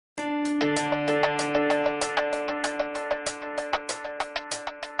Food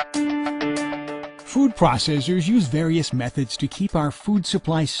processors use various methods to keep our food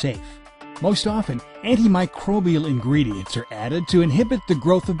supply safe. Most often, antimicrobial ingredients are added to inhibit the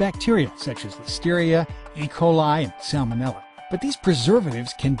growth of bacteria such as Listeria, E. coli, and Salmonella. But these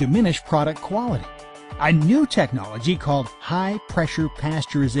preservatives can diminish product quality. A new technology called high-pressure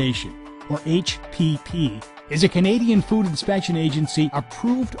pasteurization, or HPP, is a Canadian Food Inspection Agency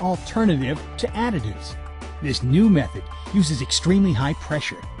approved alternative to additives. This new method uses extremely high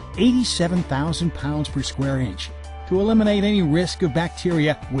pressure, 87,000 pounds per square inch, to eliminate any risk of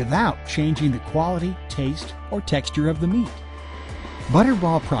bacteria without changing the quality, taste, or texture of the meat.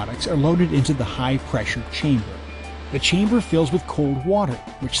 Butterball products are loaded into the high-pressure chamber. The chamber fills with cold water,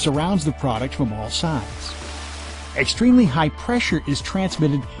 which surrounds the product from all sides. Extremely high pressure is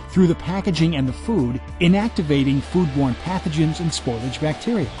transmitted through the packaging and the food, inactivating foodborne pathogens and spoilage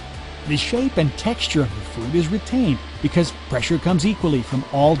bacteria. The shape and texture of the food is retained because pressure comes equally from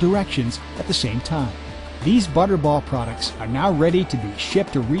all directions at the same time. These Butterball products are now ready to be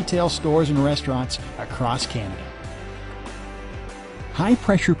shipped to retail stores and restaurants across Canada.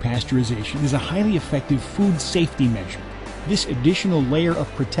 High-pressure pasteurization is a highly effective food safety measure. This additional layer of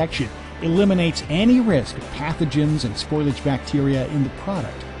protection eliminates any risk of pathogens and spoilage bacteria in the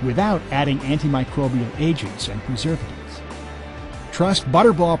product without adding antimicrobial agents and preservatives. Trust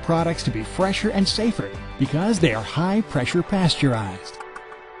Butterball products to be fresher and safer because they are high-pressure pasteurized.